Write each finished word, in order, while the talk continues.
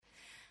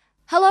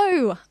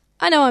Hello!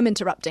 I know I'm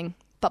interrupting,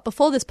 but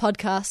before this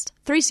podcast,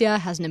 3CR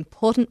has an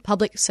important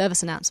public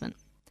service announcement.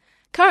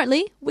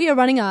 Currently, we are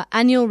running our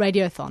annual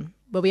radiothon,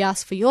 where we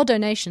ask for your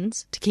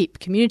donations to keep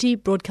community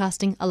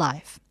broadcasting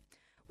alive.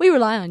 We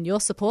rely on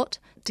your support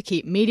to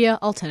keep media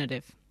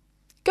alternative.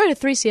 Go to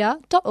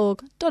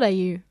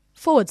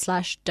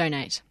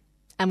 3cr.org.au/donate.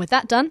 And with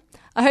that done,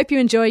 I hope you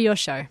enjoy your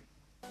show.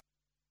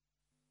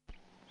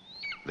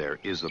 There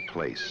is a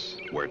place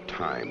where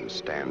time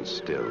stands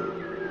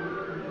still,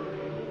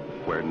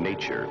 where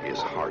nature is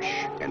harsh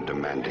and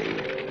demanding,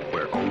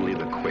 where only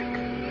the quick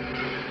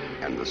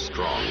and the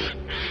strong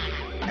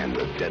and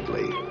the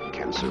deadly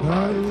can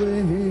survive.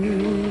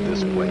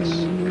 This place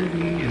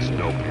is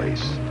no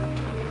place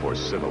for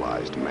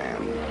civilized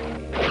man.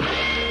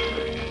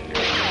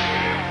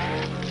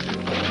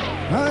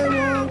 I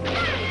want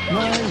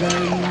my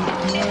land.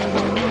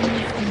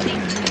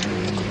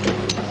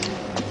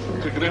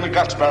 Took it in the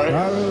guts, Barry.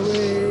 Far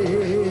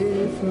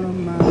away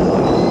from my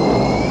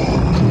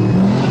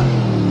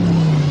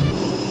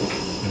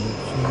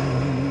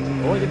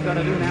All you've got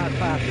to do now is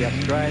pass the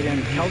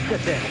Australian culture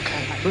test.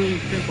 3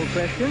 simple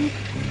questions,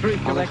 3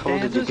 correct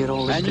answers,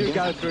 and you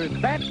go through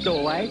that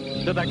doorway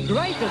to the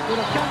greatest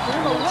little country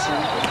in the world.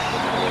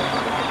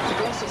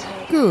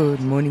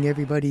 Good morning,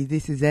 everybody.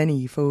 This is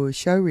Annie for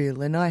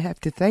Showreel, and I have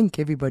to thank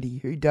everybody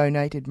who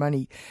donated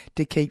money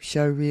to keep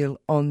Showreel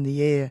on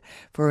the air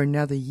for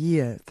another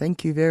year.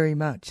 Thank you very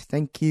much.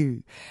 Thank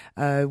you.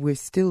 We're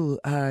still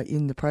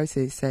in the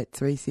process at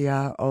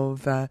 3CR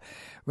of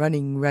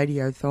running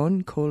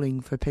Radiothon, calling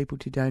for people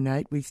to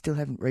donate. We still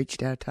haven't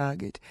reached our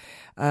target.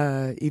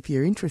 If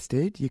you're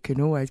interested, you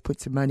can always put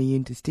some money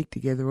into Stick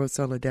Together or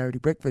Solidarity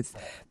Breakfast.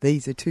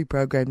 These are 2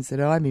 programs that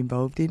I'm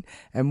involved in,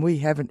 and we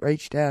haven't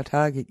reached our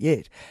target yet.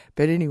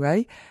 But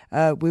anyway,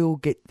 we'll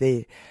get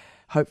there,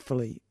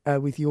 hopefully,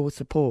 with your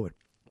support.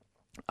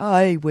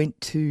 I went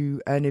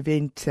to an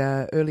event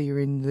earlier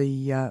in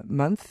the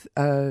month,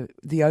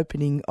 the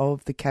opening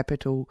of the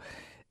Capitol,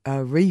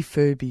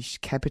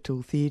 refurbished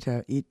Capitol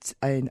Theatre. It's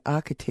an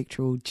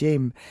architectural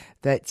gem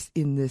that's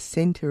in the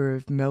centre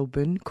of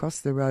Melbourne, across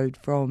the road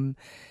from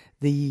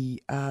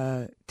the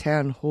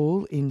Town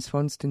Hall in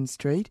Swanston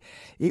Street.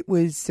 It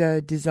was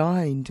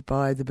designed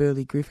by the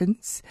Burley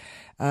Griffins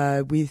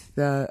with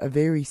a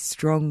very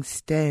strong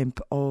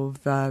stamp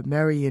of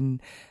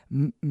Marion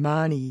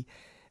Marnie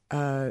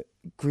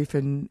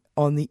Griffin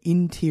on the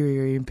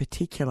interior in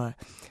particular.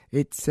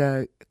 It's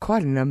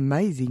quite an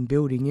amazing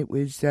building. It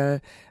was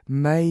built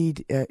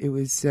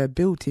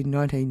in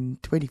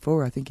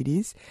 1924, I think it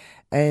is,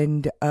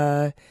 and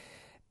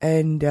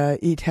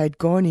it had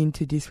gone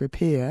into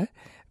disrepair.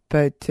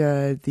 But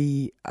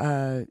the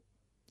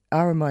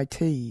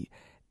RMIT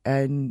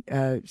and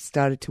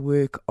started to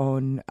work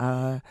on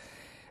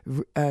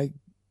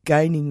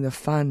gaining the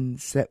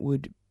funds that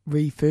would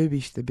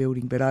refurbish the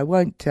building. But I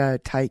won't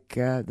take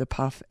the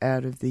puff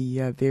out of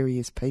the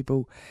various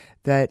people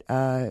that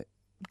are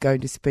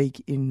going to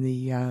speak in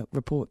the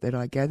report that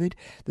I gathered.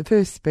 The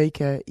first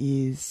speaker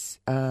is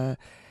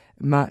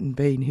Martin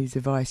Bean, who's the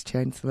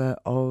Vice-Chancellor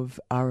of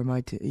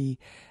RMIT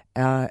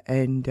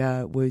and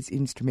was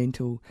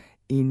instrumental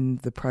in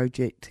the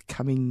project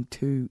coming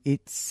to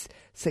its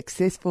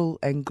successful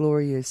and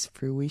glorious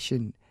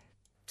fruition.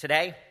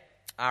 Today,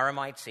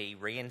 RMIT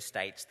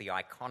reinstates the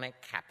iconic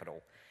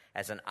Capitol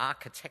as an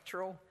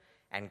architectural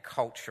and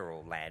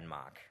cultural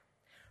landmark.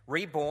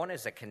 Reborn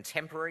as a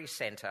contemporary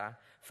centre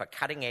for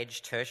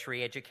cutting-edge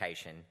tertiary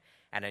education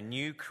and a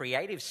new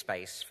creative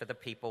space for the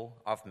people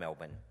of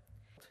Melbourne.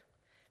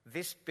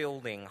 This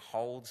building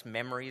holds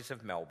memories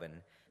of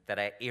Melbourne that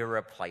are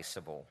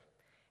irreplaceable.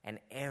 And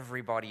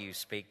everybody you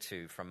speak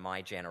to from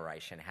my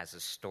generation has a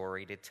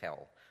story to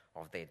tell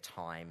of their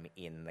time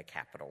in the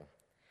Capitol.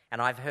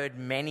 And I've heard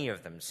many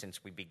of them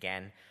since we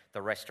began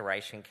the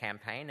restoration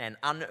campaign and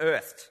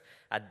unearthed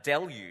a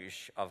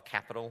deluge of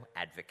Capitol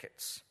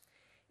advocates.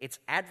 It's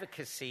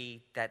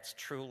advocacy that's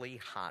truly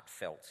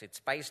heartfelt.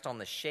 It's based on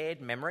the shared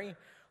memory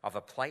of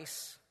a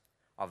place,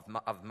 of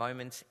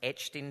moments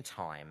etched in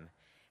time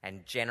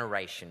and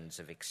generations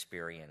of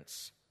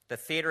experience. The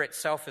theatre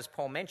itself, as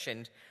Paul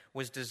mentioned,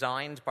 was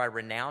designed by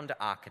renowned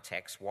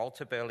architects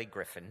Walter Burley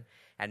Griffin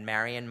and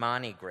Marion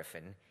Marnie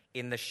Griffin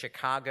in the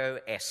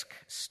Chicago-esque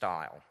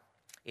style.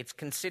 It's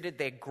considered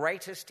their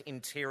greatest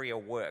interior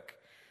work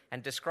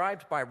and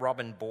described by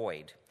Robin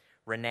Boyd,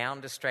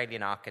 renowned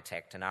Australian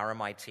architect and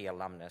RMIT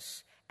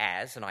alumnus,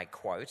 as, and I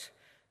quote,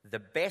 "the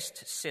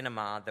best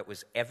cinema that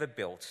was ever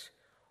built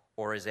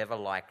or is ever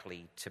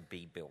likely to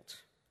be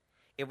built."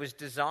 It was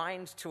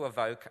designed to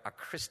evoke a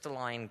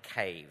crystalline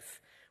cave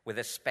with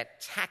a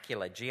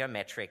spectacular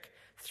geometric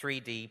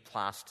 3D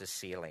plaster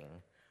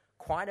ceiling.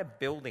 Quite a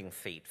building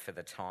feat for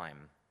the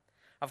time.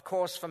 Of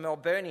course, for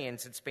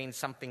Melburnians, it's been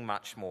something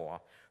much more.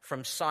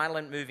 From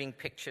silent moving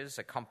pictures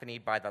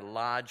accompanied by the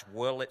large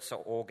Wurlitzer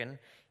organ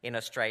in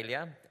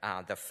Australia,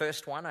 the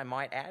first one, I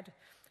might add,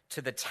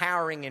 to the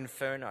towering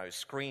Inferno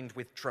screened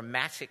with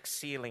dramatic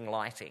ceiling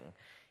lighting.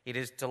 It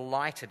has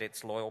delighted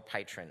its loyal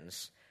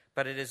patrons,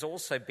 but it has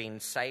also been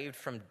saved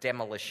from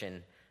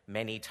demolition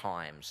many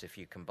times, if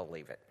you can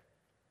believe it.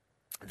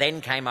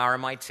 Then came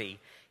RMIT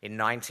in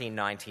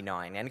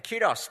 1999, and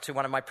kudos to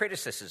one of my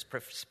predecessors,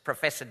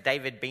 Professor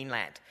David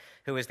Beanland,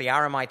 who was the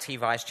RMIT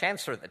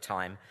Vice-Chancellor at the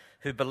time,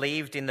 who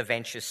believed in the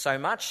venture so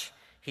much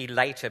he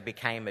later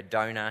became a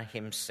donor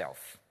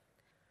himself.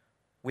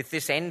 With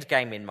this end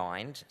game in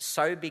mind,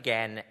 so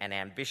began an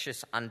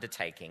ambitious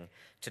undertaking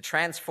to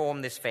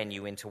transform this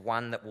venue into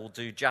one that will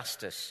do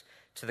justice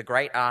to the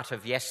great art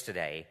of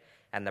yesterday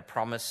and the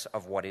promise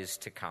of what is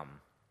to come.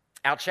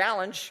 Our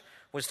challenge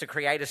was to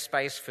create a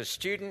space for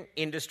student,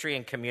 industry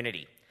and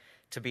community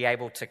to be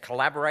able to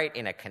collaborate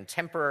in a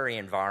contemporary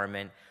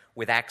environment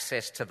with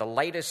access to the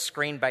latest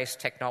screen-based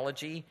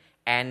technology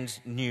and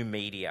new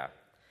media.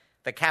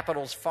 The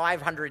Capital's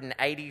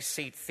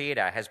 580-seat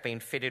theatre has been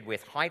fitted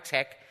with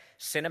high-tech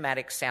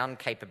cinematic sound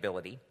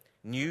capability,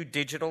 new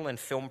digital and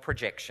film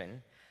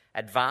projection,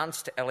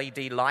 advanced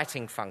LED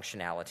lighting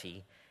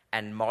functionality,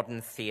 and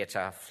modern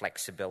theatre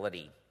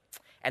flexibility.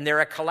 And there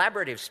are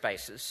collaborative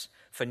spaces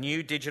for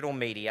new digital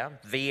media,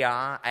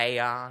 VR,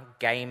 AR,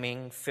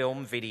 gaming,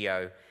 film,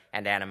 video,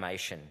 and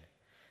animation.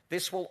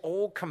 This will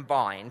all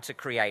combine to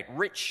create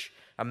rich,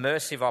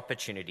 immersive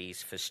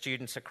opportunities for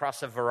students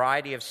across a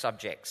variety of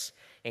subjects,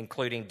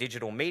 including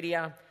digital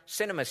media,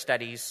 cinema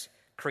studies,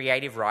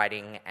 creative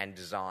writing and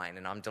design.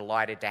 And I'm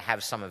delighted to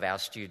have some of our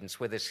students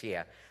with us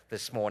here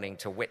this morning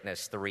to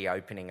witness the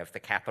reopening of the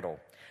Capital.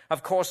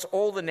 Of course,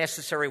 all the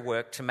necessary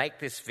work to make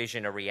this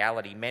vision a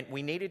reality meant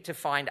we needed to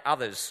find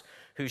others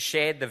who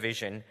shared the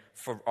vision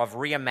of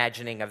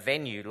reimagining a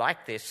venue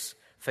like this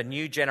for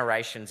new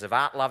generations of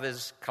art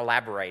lovers,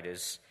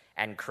 collaborators,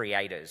 and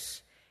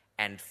creators.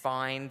 And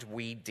find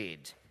we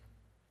did.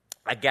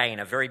 Again,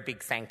 a very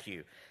big thank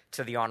you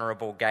to the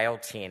Honourable Gail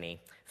Tierney,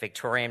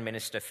 Victorian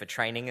Minister for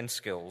Training and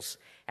Skills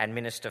and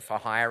Minister for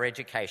Higher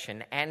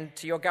Education, and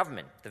to your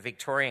government, the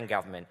Victorian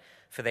government,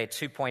 for their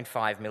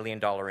 $2.5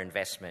 million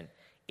investment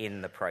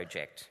in the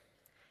project.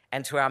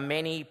 And to our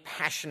many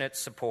passionate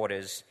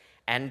supporters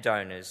and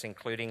donors,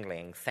 including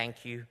Ling,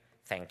 thank you,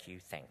 thank you,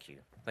 thank you.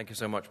 Thank you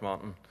so much,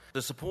 Martin.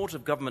 The support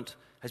of government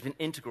has been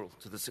integral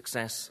to the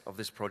success of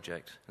this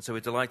project, and so we're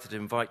delighted to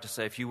invite to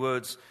say a few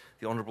words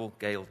the Honourable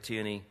Gail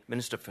Tierney,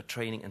 Minister for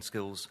Training and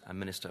Skills and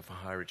Minister for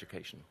Higher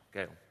Education.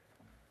 Gail.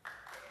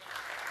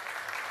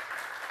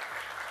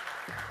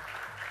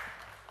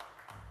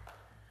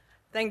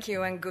 Thank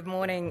you and good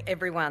morning,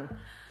 everyone.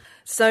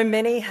 So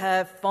many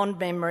have fond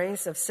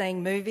memories of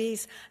seeing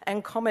movies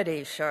and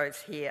comedy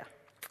shows here.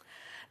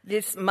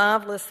 This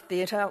marvellous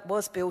theatre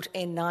was built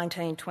in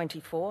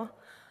 1924,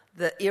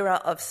 the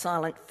era of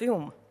silent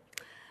film.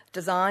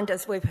 Designed,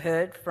 as we've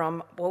heard,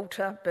 from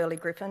Walter Burley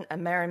Griffin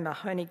and Marion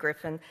Mahoney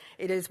Griffin,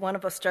 it is one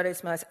of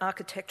Australia's most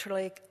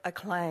architecturally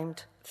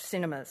acclaimed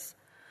cinemas.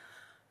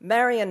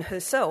 Marion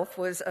herself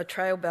was a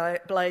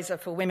trailblazer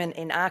for women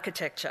in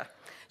architecture.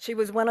 She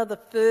was one of the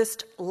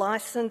first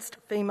licensed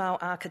female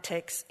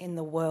architects in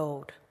the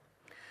world.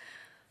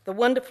 The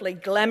wonderfully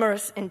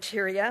glamorous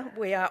interior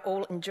we are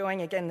all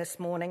enjoying again this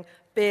morning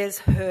bears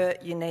her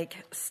unique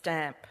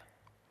stamp.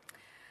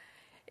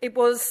 It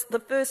was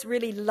the first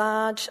really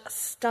large,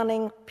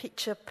 stunning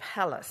picture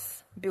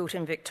palace built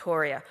in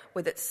Victoria,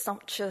 with its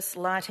sumptuous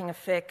lighting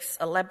effects,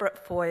 elaborate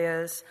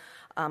foyers,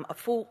 a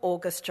full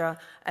orchestra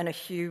and a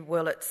Hugh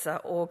Wurlitzer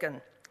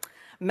organ.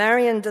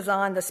 Marion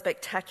designed the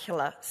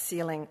spectacular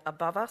ceiling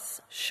above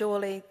us,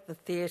 surely the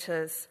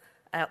theatre's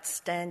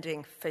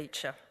outstanding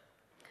feature.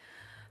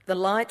 The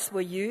lights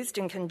were used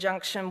in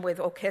conjunction with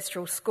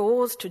orchestral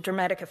scores to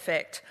dramatic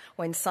effect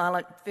when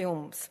silent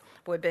films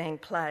were being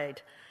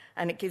played,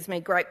 and it gives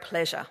me great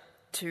pleasure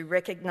to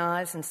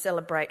recognise and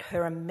celebrate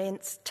her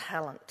immense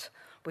talent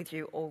with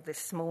you all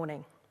this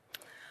morning.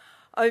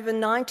 Over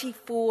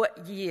 94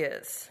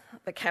 years,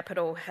 the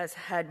Capital has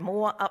had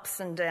more ups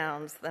and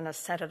downs than a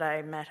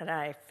Saturday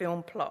matinee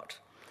film plot.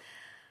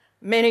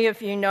 Many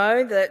of you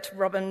know that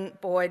Robin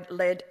Boyd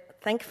led,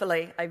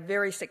 thankfully, a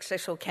very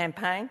successful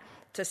campaign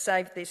to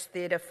save this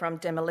theatre from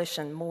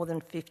demolition more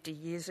than 50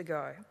 years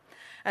ago.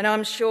 And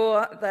I'm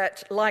sure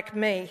that, like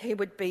me, he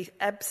would be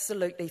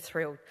absolutely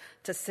thrilled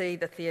to see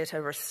the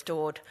theatre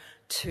restored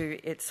to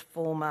its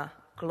former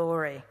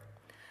glory.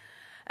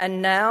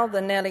 And now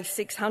the nearly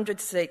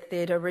 600-seat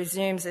theatre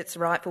resumes its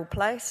rightful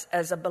place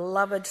as a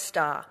beloved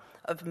star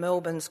of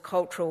Melbourne's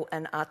cultural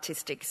and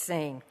artistic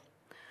scene.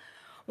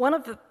 One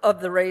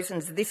of the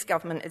reasons this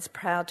government is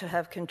proud to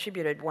have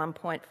contributed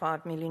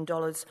 $1.5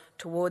 million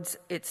towards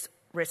its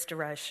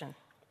restoration.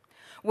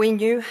 We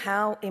knew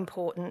how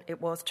important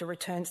it was to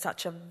return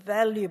such a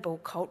valuable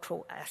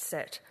cultural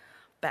asset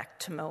back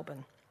to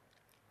Melbourne.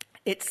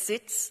 It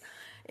sits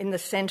in the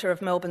centre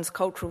of Melbourne's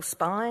cultural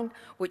spine,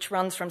 which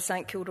runs from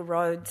St Kilda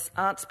Road's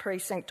Arts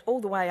Precinct all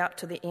the way up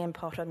to the Ian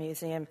Potter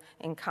Museum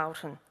in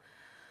Carlton.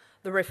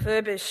 The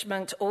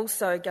refurbishment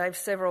also gave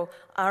several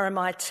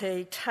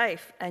RMIT,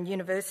 TAFE and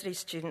university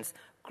students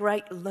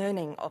great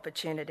learning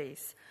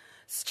opportunities.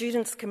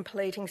 Students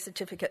completing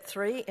Certificate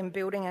 3 in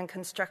Building and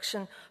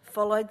Construction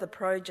followed the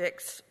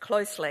projects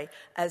closely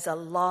as a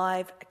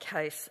live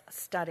case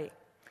study.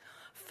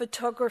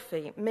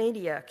 Photography,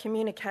 media,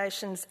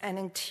 communications and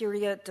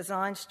interior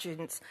design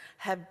students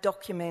have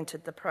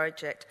documented the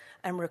project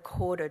and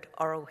recorded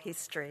oral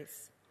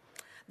histories.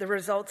 The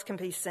results can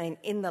be seen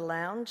in the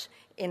lounge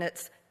in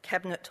its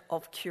Cabinet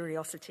of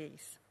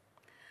Curiosities.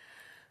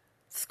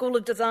 School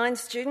of Design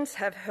students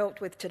have helped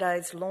with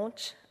today's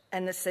launch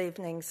and this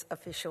evening's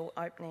official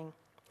opening.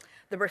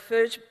 The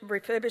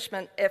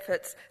refurbishment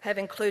efforts have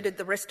included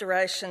the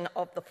restoration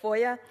of the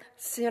foyer,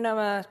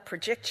 cinema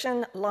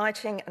projection,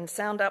 lighting and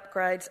sound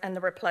upgrades, and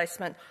the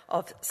replacement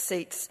of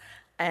seats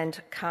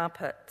and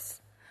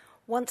carpets.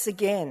 Once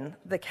again,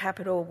 the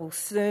Capitol will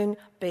soon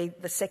be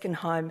the second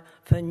home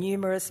for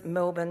numerous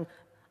Melbourne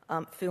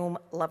film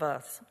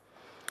lovers.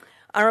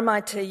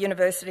 RMIT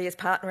University is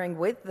partnering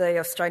with the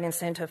Australian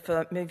Centre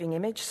for Moving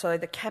Image so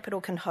the Capitol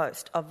can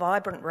host a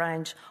vibrant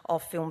range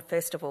of film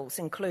festivals,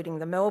 including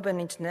the Melbourne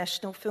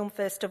International Film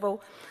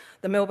Festival,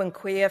 the Melbourne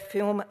Queer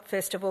Film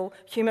Festival,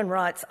 Human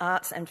Rights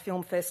Arts and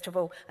Film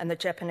Festival, and the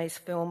Japanese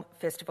Film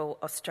Festival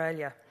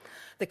Australia.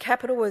 The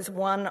Capitol is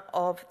one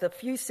of the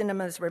few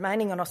cinemas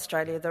remaining in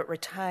Australia that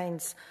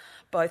retains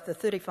both the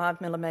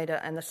 35mm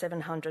and the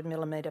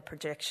 700mm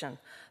projection.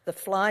 The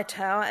fly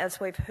tower, as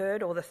we've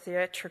heard, or the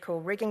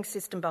theatrical rigging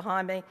system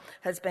behind me,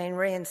 has been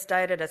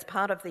reinstated as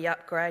part of the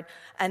upgrade,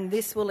 and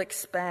this will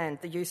expand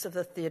the use of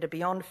the theatre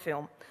beyond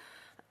film,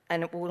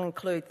 and it will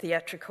include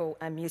theatrical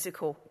and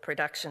musical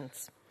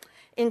productions.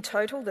 In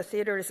total, the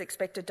theatre is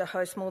expected to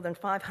host more than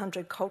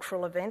 500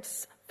 cultural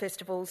events,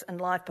 festivals and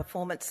live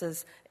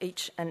performances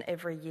each and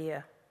every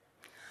year.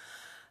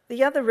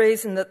 The other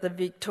reason that the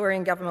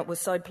Victorian Government was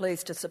so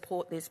pleased to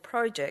support this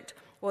project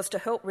was to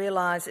help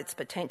realise its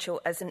potential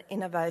as an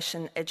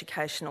innovation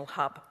educational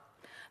hub.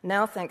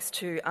 Now, thanks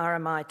to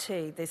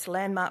RMIT, this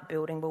landmark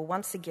building will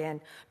once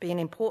again be an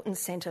important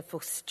centre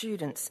for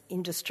students,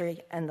 industry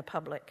and the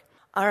public.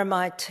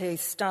 RMIT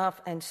staff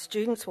and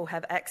students will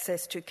have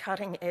access to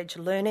cutting-edge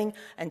learning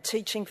and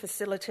teaching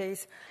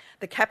facilities.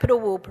 The Capitol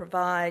will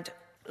provide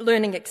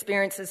learning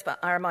experiences for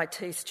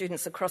RMIT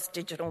students across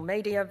digital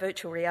media,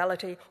 virtual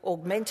reality,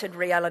 augmented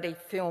reality,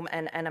 film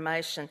and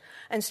animation.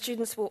 And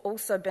students will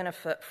also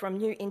benefit from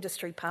new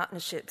industry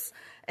partnerships,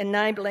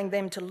 enabling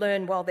them to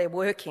learn while they're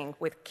working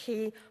with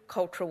key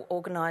cultural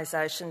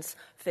organisations,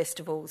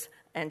 festivals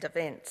and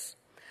events.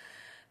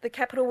 The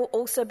Capitol will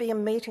also be a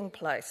meeting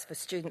place for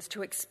students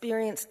to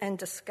experience and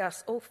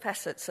discuss all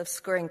facets of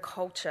screen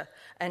culture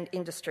and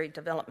industry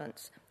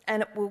developments,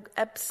 and it will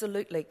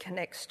absolutely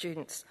connect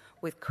students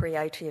with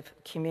creative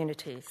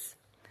communities.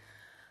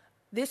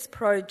 This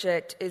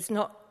project is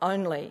not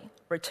only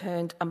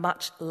returned a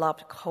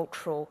much-loved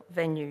cultural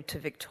venue to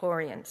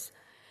Victorians,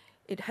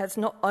 it has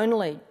not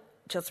only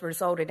just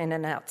resulted in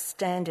an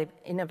outstanding,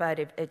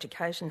 innovative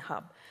education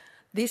hub.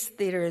 This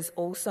theatre is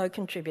also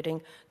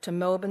contributing to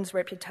Melbourne's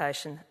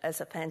reputation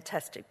as a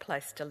fantastic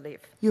place to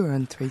live. You're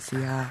on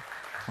 3CR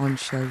on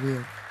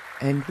Showreel,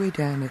 and we're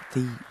down at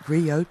the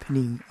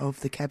reopening of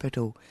the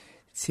Capitol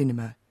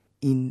Cinema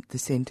in the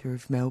centre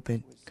of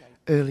Melbourne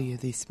earlier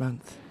this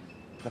month.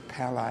 The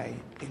Palais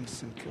in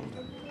St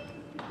Kilda.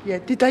 Yeah,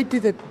 did they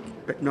do the...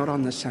 But not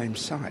on the same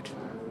site.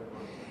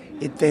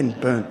 It then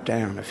burnt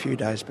down a few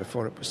days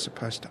before it was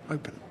supposed to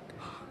open.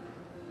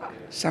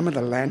 Some of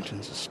the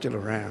lanterns are still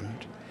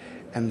around,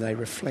 and they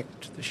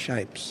reflect the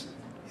shapes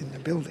in the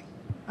building.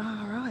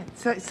 Oh, right.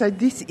 So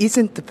this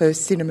isn't the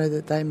first cinema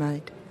that they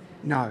made?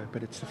 No,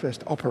 but it's the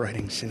first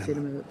operating cinema.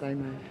 Cinema that they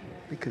made.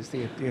 Because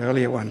the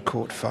earlier one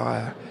caught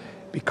fire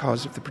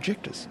because of the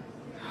projectors.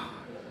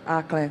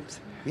 Arc lamps.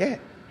 Yeah.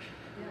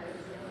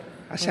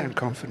 I sound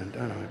confident,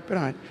 don't I?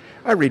 But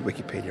I read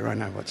Wikipedia, I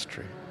know what's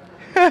true.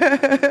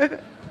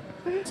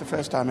 It's the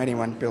first time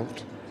anyone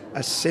built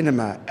a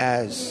cinema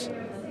as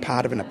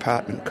part of an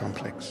apartment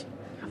complex.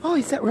 Oh,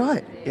 is that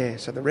right? Yeah,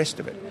 so the rest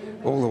of it,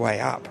 all the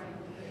way up,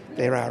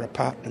 there are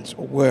apartments,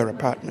 or were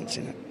apartments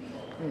in it.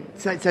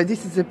 So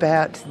this is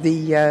about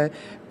the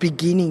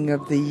beginning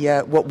of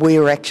the what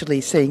we're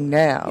actually seeing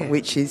now,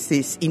 which is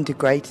this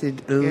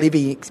integrated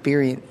living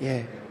experience.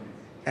 Yeah,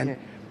 and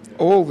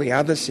all the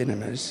other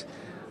cinemas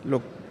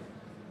look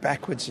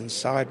backwards and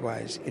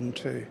sideways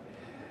into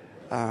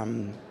a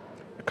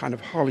kind of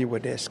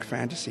Hollywood-esque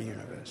fantasy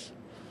universe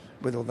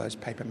with all those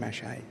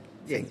papier-mâché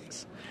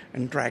things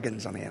and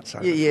dragons on the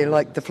outside. Yeah,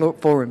 like the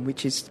Forum,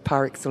 which is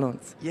par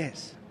excellence.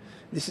 Yes,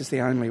 this is the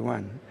only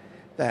one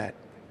that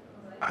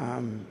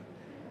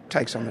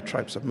takes on the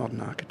tropes of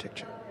modern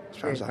architecture, as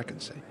far as I can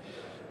see.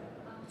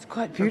 It's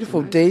quite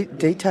beautiful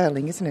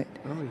detailing, isn't it?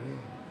 Oh, yeah.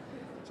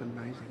 It's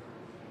amazing.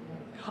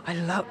 I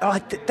love...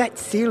 that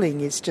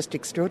ceiling is just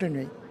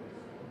extraordinary.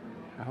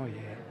 Oh,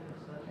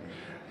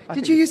 yeah.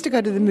 Did you used to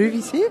go to the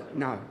movies here?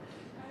 No.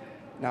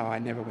 No, I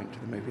never went to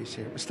the movies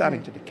here. It was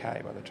starting to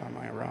decay by the time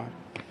I arrived.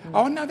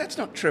 Oh, no, that's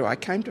not true. I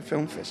came to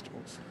film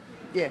festivals.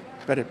 Yeah.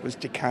 But it was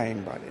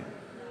decaying by then.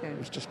 Yeah. It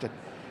was just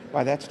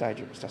by that stage,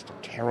 it was just a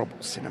terrible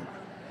cinema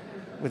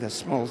with a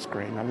small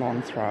screen, a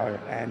long throw,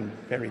 and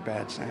very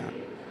bad sound.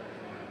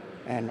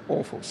 And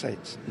awful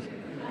seats.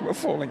 We're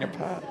falling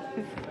apart.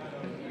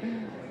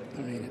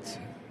 I mean, it's...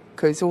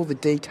 because all the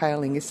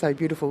detailing is so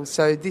beautiful.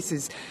 So this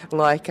is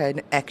like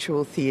an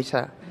actual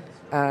theatre,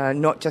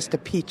 not just a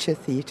picture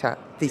theatre,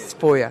 this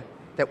foyer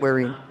that we're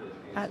in.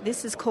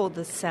 This is called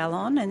the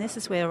salon, and this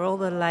is where all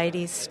the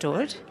ladies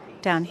stood.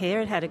 Down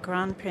here it had a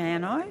grand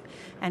piano,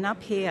 and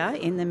up here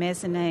in the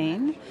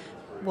mezzanine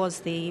was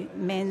the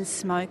men's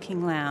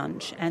smoking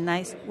lounge, and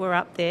they were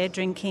up there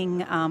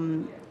drinking.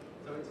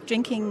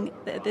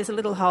 There's a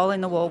little hole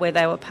in the wall where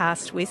they were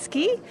passed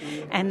whiskey,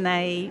 and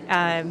they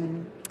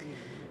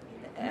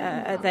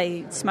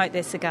smoked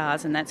their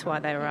cigars, and that's why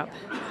they were up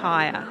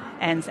higher,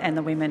 and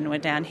the women were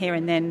down here.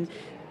 And then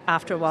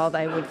after a while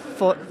they would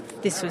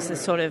this was a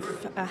sort of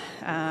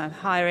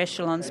higher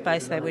echelon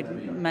space. They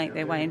would make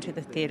their way into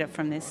the theatre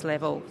from this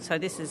level. So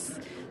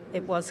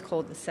it was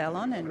called the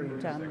salon,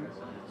 and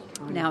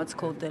now it's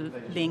called the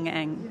Ling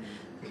Ang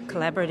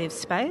Collaborative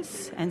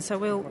Space. And so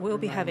we'll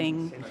be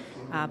having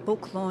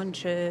book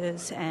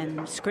launches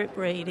and script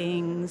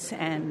readings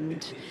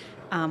and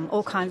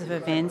all kinds of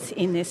events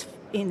in this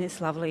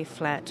lovely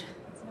flat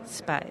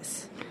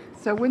space.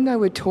 So when they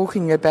were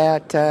talking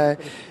about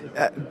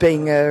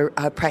being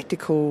a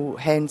practical,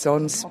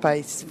 hands-on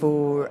space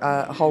for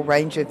a whole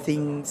range of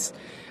things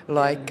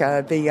like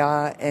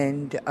VR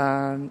and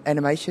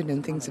animation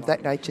and things of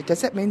that nature, does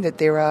that mean that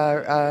there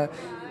are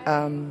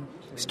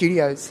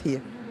studios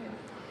here?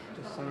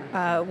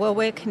 Well,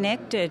 we're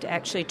connected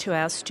actually to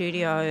our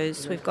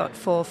studios. We've got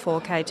 4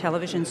 4K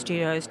television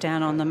studios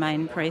down on the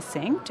main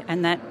precinct,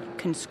 and that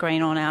can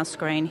screen on our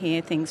screen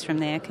here. Things from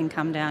there can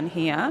come down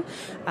here.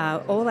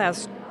 All our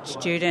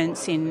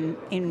students in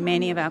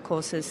many of our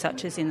courses,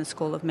 such as in the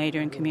School of Media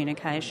and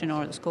Communication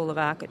or the School of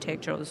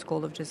Architecture or the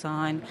School of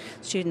Design,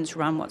 students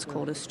run what's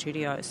called a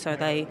studio. So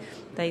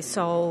they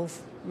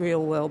solve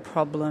real-world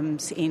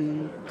problems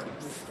in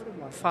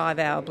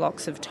 5-hour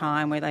blocks of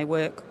time where they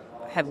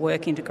have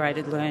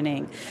work-integrated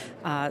learning.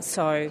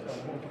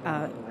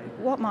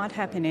 What might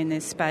happen in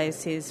this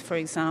space is, for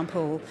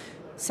example,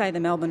 say the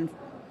Melbourne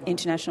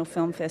International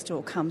Film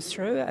Festival comes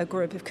through, a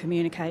group of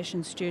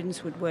communication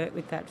students would work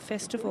with that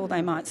festival.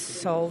 They might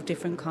solve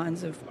different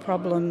kinds of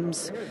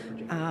problems,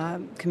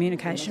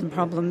 communication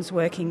problems,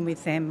 working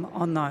with them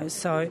on those.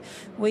 So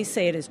we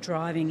see it as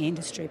driving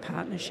industry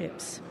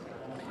partnerships.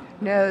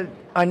 Now,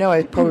 I know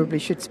I probably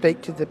should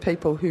speak to the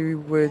people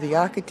who were the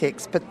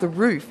architects, but the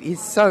roof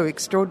is so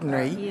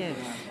extraordinary. Yes.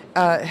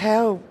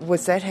 How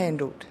was that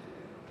handled?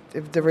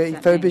 The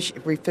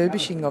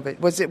refurbishing of it.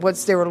 Was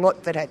there a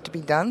lot that had to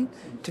be done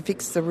to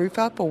fix the roof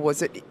up, or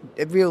was it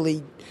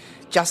really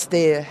just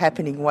there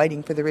happening,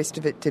 waiting for the rest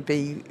of it to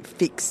be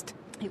fixed?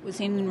 It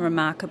was in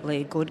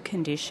remarkably good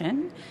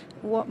condition.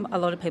 What a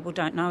lot of people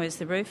don't know is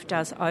the roof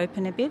does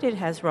open a bit. It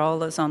has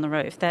rollers on the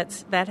roof.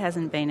 That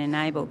hasn't been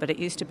enabled, but it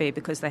used to be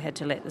because they had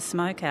to let the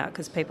smoke out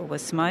because people were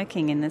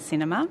smoking in the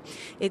cinema.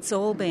 It's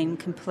all been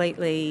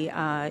completely...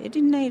 it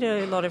didn't need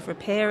a lot of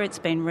repair. It's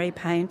been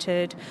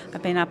repainted.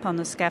 I've been up on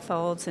the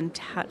scaffolds and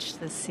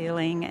touched the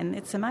ceiling, and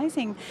it's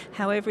amazing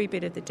how every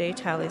bit of the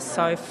detail is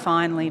so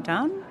finely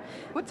done.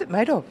 What's it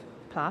made of?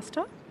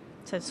 Plaster.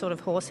 So sort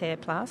of horsehair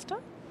plaster.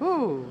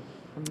 Oh,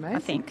 amazing. I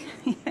think.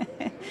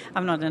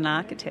 I'm not an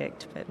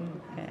architect, but...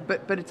 Yeah.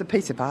 But it's a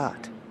piece of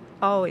art.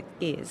 Oh, it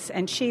is.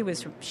 And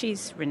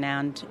she's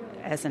renowned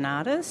as an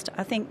artist.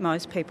 I think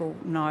most people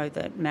know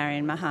that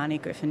Marion Mahoney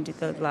Griffin did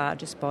the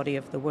largest body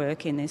of the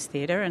work in this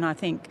theatre, and I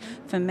think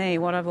for me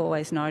what I've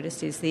always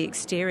noticed is the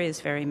exterior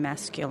is very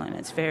masculine.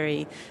 It's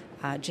very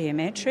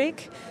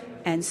geometric,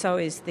 and so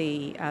is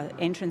the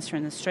entrance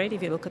from the street.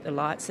 If you look at the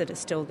lights that are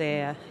still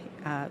there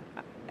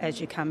as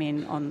you come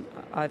in on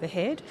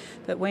overhead,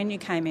 but when you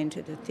came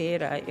into the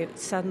theatre, it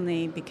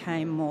suddenly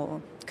became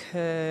more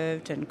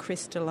curved and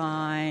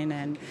crystalline,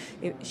 and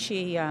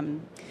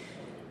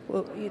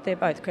they're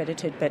both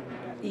credited, but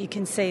you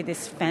can see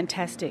this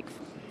fantastic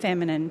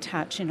feminine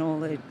touch in all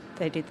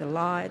they did the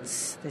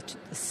lights,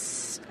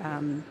 it's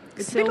a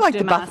bit like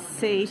the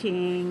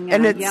seating,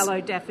 and yellow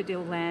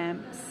daffodil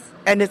lamps.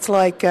 And it's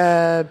like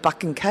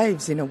Buck and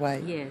Caves in a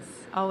way. Yes.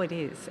 Oh, it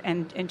is.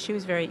 And she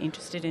was very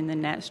interested in the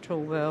natural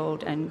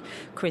world and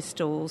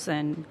crystals,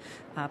 and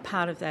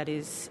part of that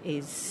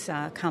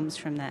comes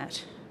from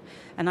that.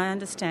 And I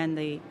understand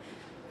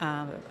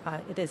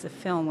there's a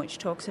film which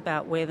talks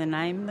about where the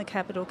name the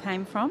capital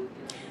came from,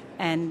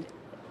 and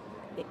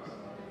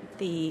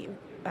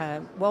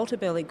Walter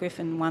Burley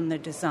Griffin won the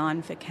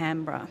design for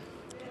Canberra,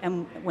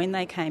 and when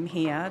they came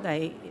here,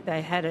 they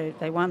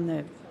won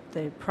the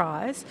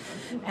prize,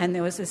 and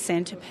there was a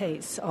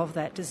centrepiece of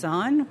that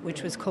design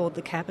which was called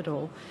the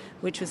Capitol,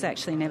 which was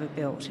actually never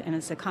built, and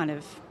it's a kind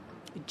of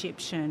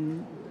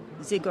Egyptian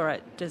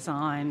ziggurat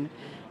design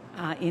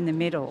in the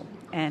middle,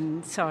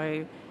 and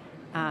so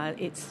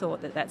it's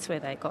thought that that's where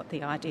they got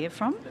the idea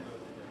from.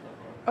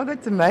 Oh,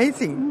 that's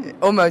amazing.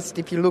 Almost,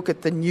 if you look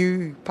at the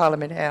new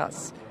Parliament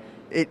House,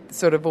 it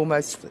sort of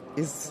almost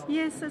is...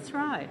 Yes, that's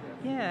right.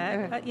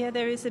 Yeah,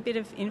 there is a bit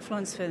of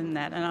influence from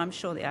that, and I'm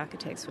sure the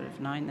architects would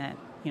have known that.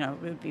 You know,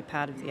 it would be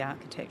part of the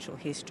architectural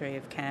history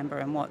of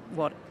Canberra and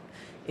what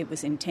it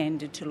was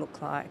intended to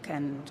look like,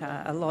 and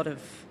a lot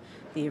of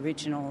the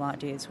original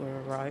ideas were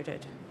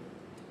eroded.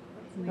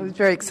 It was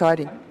very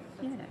exciting.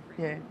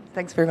 Yeah.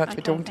 Thanks very much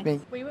for talking to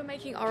me. We were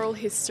making oral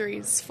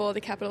histories for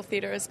the Capitol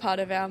Theatre as part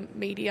of our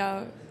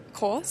media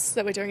course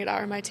that we're doing at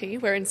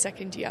RMIT. We're in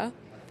second year.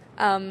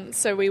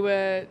 So we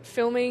were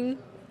filming,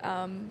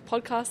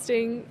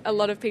 podcasting, a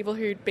lot of people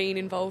who'd been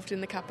involved in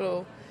the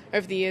Capitol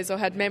over the years or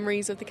had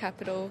memories of the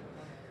Capitol.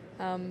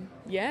 And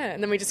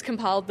then we just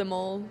compiled them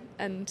all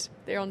and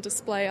they're on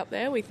display up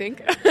there, we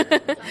think.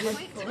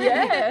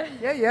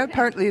 Yeah,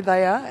 apparently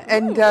they are.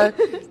 And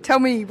tell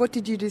me, what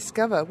did you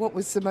discover? What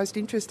was the most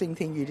interesting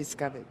thing you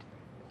discovered?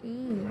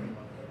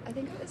 I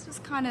think it was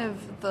just kind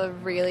of the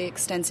really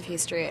extensive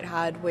history it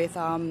had with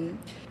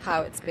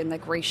how it's been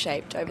like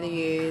reshaped over the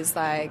years.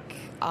 Like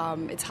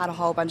it's had a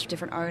whole bunch of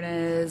different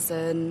owners,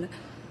 and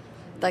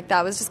like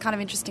that was just kind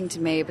of interesting to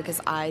me because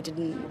I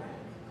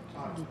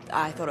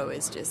thought it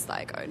was just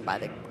like owned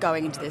by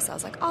going into this I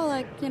was like, oh,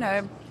 like, you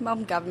know,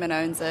 Melbourne government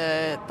owns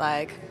it,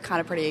 like kind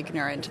of pretty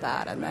ignorant to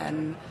that. And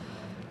then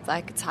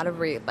like it's had it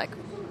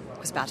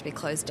was about to be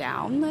closed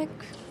down like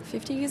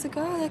 50 years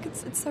ago. Like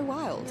it's so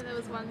wild. Yeah, there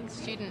was one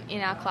student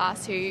in our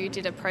class who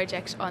did a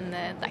project on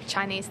the like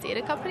Chinese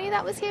theatre company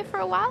that was here for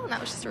a while, and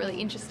that was just a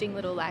really interesting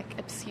little like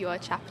obscure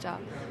chapter,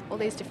 all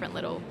these different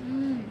little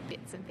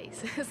bits and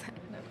pieces.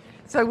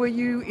 So were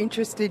you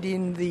interested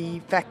in the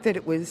fact that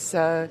it was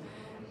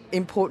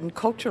important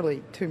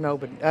culturally to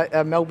Melbourne,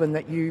 Melbourne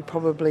that you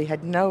probably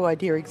had no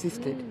idea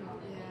existed?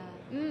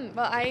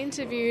 Well, I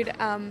interviewed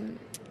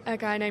a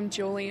guy named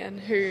Julian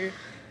who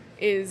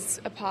is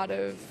a part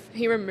of...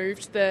 He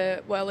removed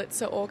the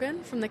Wurlitzer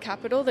organ from the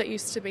Capitol that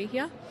used to be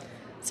here.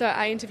 So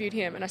I interviewed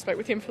him and I spoke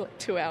with him for like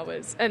 2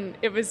 hours, and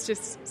it was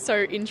just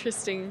so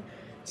interesting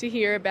to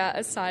hear about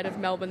a side of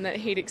Melbourne that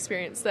he'd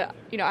experienced that,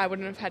 you know, I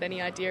wouldn't have had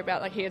any idea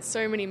about. Like, he had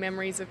so many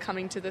memories of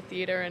coming to the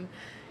theatre, and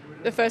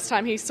the first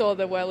time he saw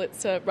the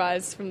Wurlitzer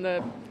rise from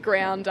the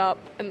ground up,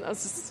 and I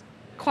was just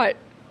quite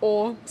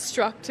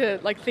awestruck to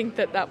like think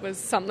that was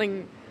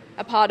something,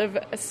 a part of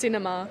a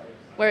cinema,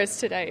 whereas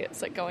today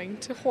it's like going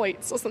to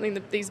Hoyts or something,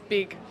 these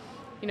big,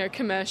 you know,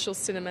 commercial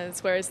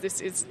cinemas, whereas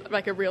this is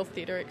like a real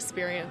theatre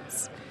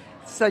experience.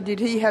 So did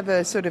he have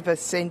a sort of a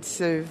sense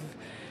of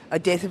a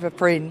death of a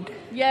friend?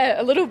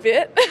 Yeah, a little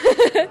bit.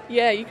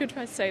 Yeah, you could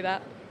try to say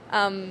that.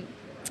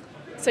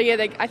 So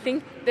yeah, I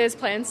think there's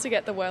plans to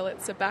get the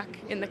Wurlitzer back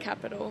in the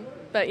Capitol.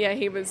 But yeah,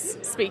 he was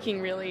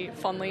speaking really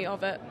fondly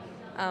of it.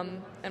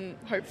 And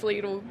hopefully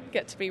it'll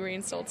get to be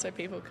reinstalled so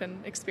people can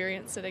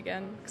experience it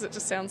again, because it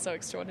just sounds so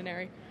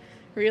extraordinary.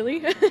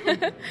 Really?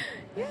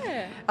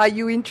 Yeah. Are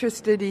you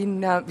interested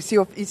in...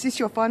 is this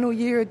your final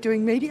year at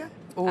doing media?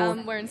 Or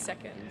we're in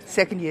second.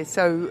 Second year.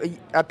 So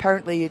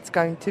apparently it's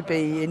going to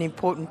be an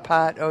important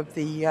part of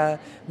the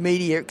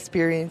media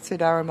experience at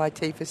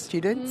RMIT for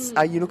students.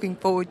 Are you looking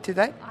forward to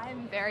that?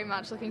 I'm very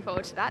much looking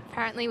forward to that.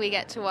 Apparently we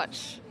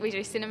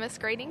do cinema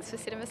screenings for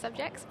cinema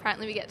subjects.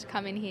 Apparently we get to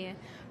come in here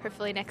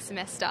hopefully next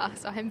semester,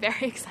 so I'm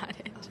very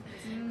excited.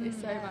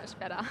 It's so much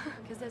better.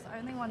 Because there's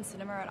only one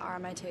cinema at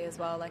RMIT as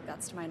well, like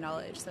that's to my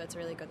knowledge, so it's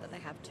really good that they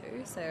have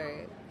two, so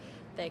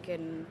they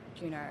can,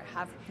 you know,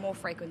 have more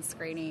frequent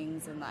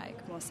screenings and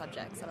like more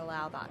subjects that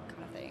allow that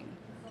kind of thing.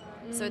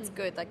 So it's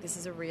good, like this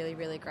is a really,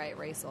 really great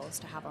resource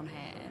to have on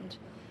hand,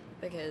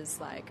 because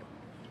like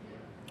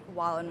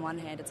while on one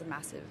hand it's a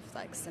massive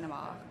like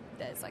cinema,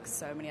 there's like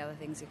so many other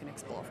things you can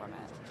explore from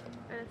it.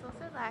 But it's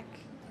also like,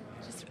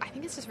 I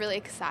think it's just really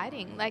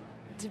exciting, like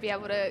to be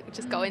able to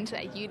just go into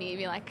a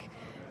uni and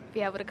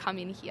be able to come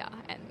in here,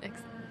 and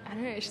I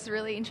don't know, it's just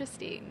really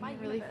interesting,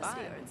 really fun.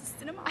 It's a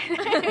cinema.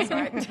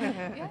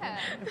 Yeah.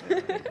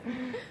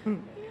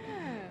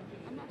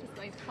 I'm not just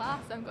going to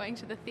class, I'm going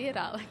to the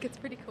theatre. Like, it's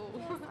pretty cool.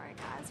 Yeah, sorry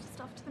guys,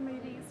 just off to the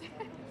movies.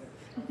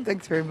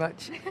 Thanks very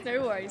much.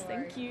 No worries,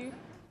 thank you.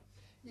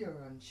 You're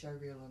on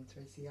Showreel on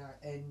 3CR,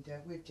 and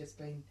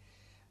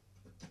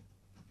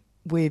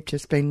we've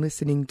just been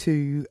listening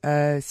to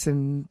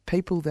some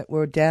people that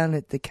were down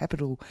at the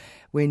Capitol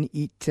when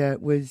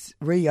it was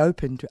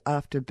reopened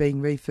after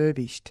being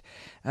refurbished.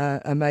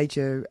 A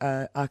major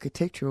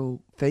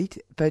architectural feat,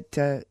 but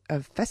a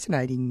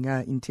fascinating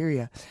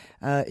interior.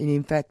 And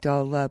in fact,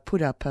 I'll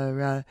put up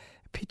a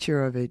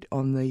picture of it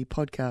on the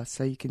podcast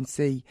so you can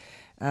see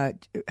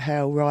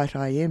how right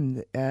I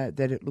am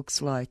that it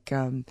looks like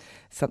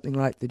something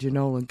like the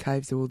Jenolan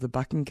Caves or the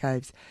Buchan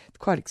Caves. It's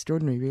quite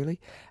extraordinary, really.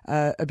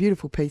 A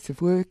beautiful piece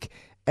of work.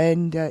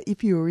 And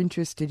if you are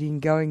interested in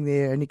going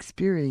there and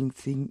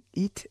experiencing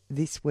it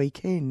this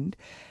weekend,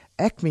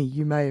 ACME,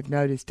 you may have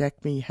noticed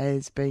ACME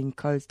has been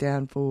closed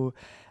down for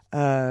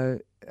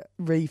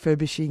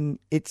refurbishing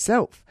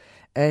itself.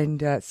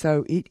 And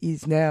so it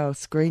is now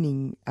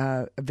screening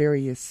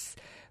various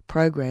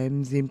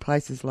programs in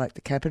places like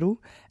the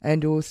Capitol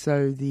and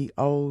also the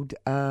old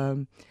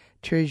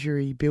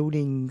Treasury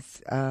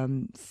Buildings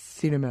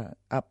cinema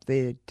up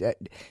there.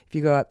 If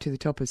you go up to the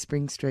top of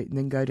Spring Street and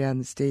then go down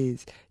the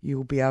stairs,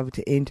 you'll be able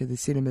to enter the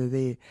cinema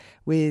there,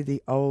 where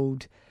the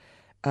old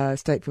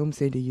State Film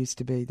Centre used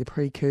to be, the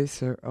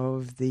precursor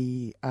of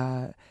the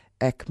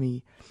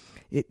ACME.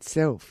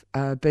 itself.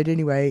 But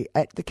anyway,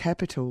 at the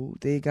Capitol,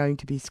 they're going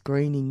to be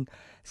screening,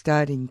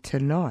 starting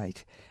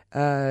tonight,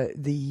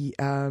 the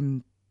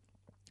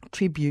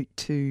tribute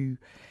to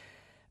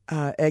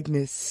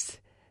Agnes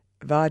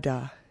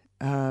Varda,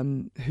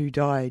 who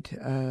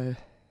died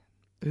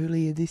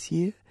earlier this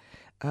year,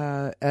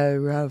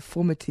 a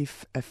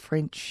formative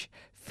French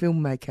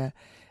filmmaker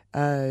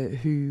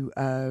who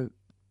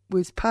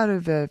was part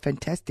of a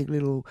fantastic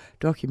little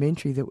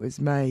documentary that was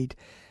made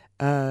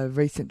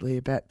recently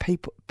about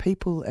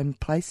people and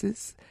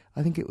places,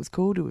 I think it was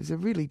called. It was a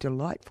really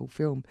delightful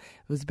film.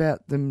 It was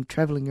about them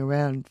travelling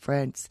around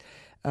France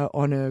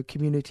on a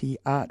community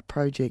art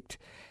project.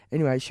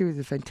 Anyway, she was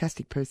a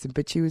fantastic person,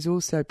 but she was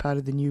also part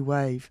of the New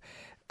Wave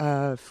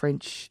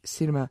French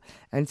cinema,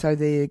 and so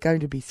they're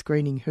going to be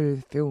screening her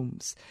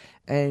films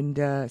and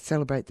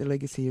celebrate the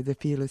legacy of the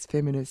fearless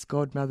feminist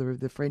godmother of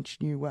the French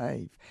New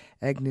Wave,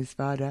 Agnes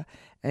Varda,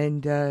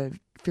 and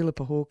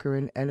Philippa Hawker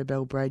and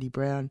Annabelle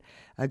Brady-Brown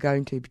are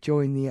going to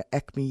join the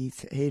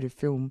ACME's head of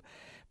film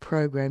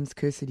programs,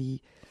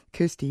 Kirsty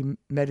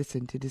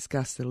Madison, to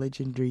discuss the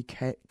legendary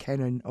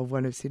canon of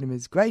one of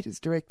cinema's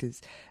greatest directors,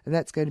 and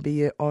that's going to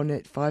be on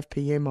at 5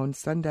 p.m. on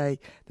Sunday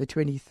the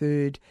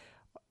 23rd.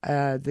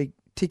 The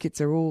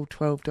tickets are all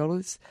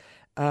 $12,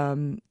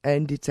 and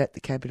it's at the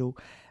Capitol.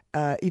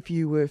 If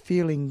you were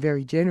feeling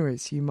very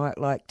generous, you might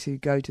like to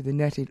go to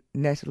the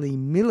Natalie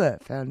Miller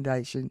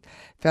Foundation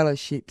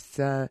Fellowships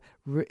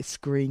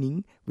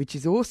screening, which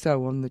is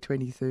also on the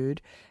 23rd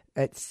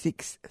at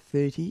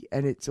 6:30,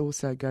 and it's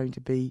also going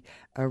to be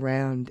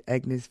around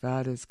Agnes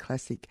Varda's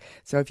classic.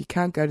 So if you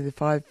can't go to the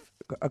 5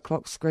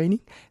 o'clock screening,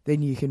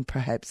 then you can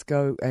perhaps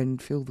go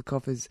and fill the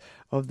coffers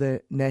of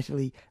the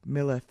Natalie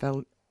Miller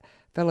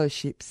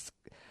Fellowships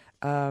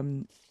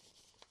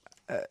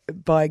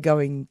by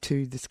going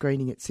to the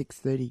screening at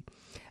 6:30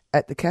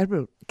 at the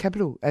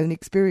Capitol and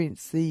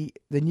experience the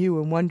new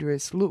and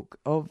wondrous look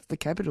of the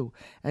Capitol,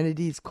 and it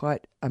is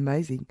quite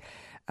amazing.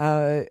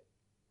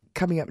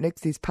 Coming up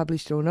next is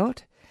Published or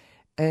Not,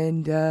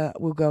 and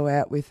we'll go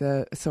out with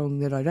a song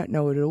that I don't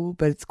know at all,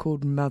 but it's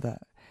called Mother,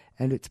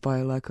 and it's by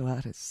a local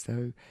artist,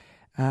 so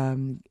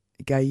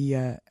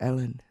Gaia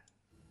Allen.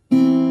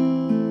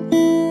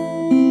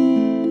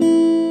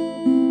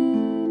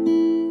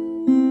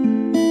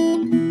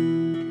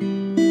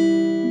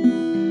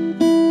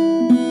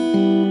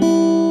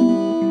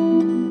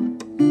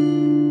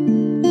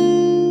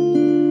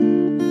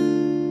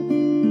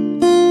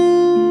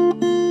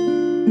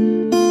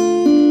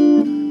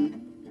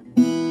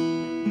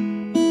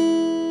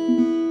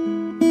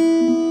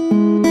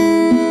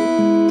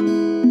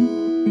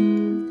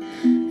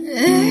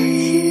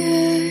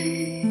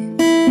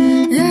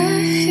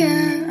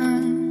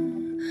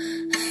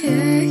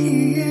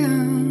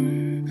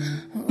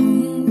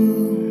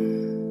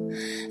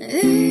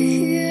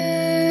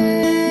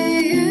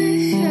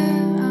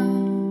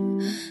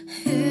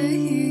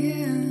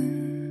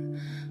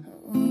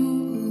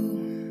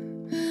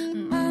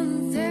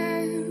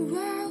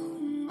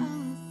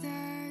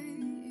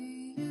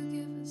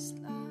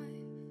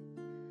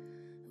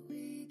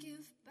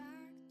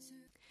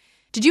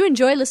 Did you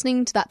enjoy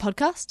listening to that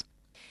podcast?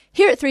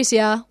 Here at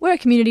 3CR, we're a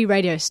community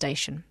radio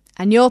station,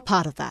 and you're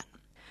part of that.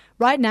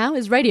 Right now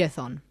is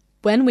Radiothon,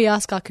 when we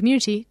ask our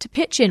community to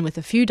pitch in with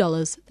a few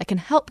dollars that can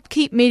help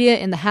keep media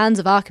in the hands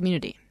of our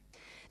community.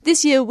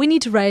 This year, we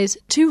need to raise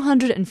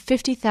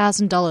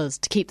 $250,000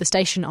 to keep the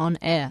station on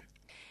air.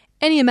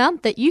 Any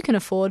amount that you can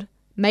afford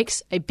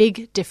makes a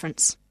big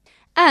difference.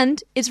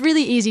 And it's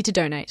really easy to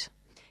donate.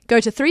 Go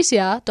to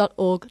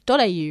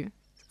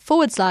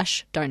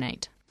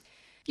 3cr.org.au/donate.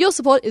 Your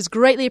support is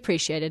greatly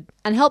appreciated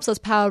and helps us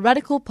power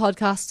radical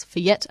podcasts for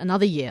yet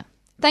another year.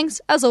 Thanks,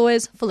 as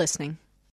always, for listening.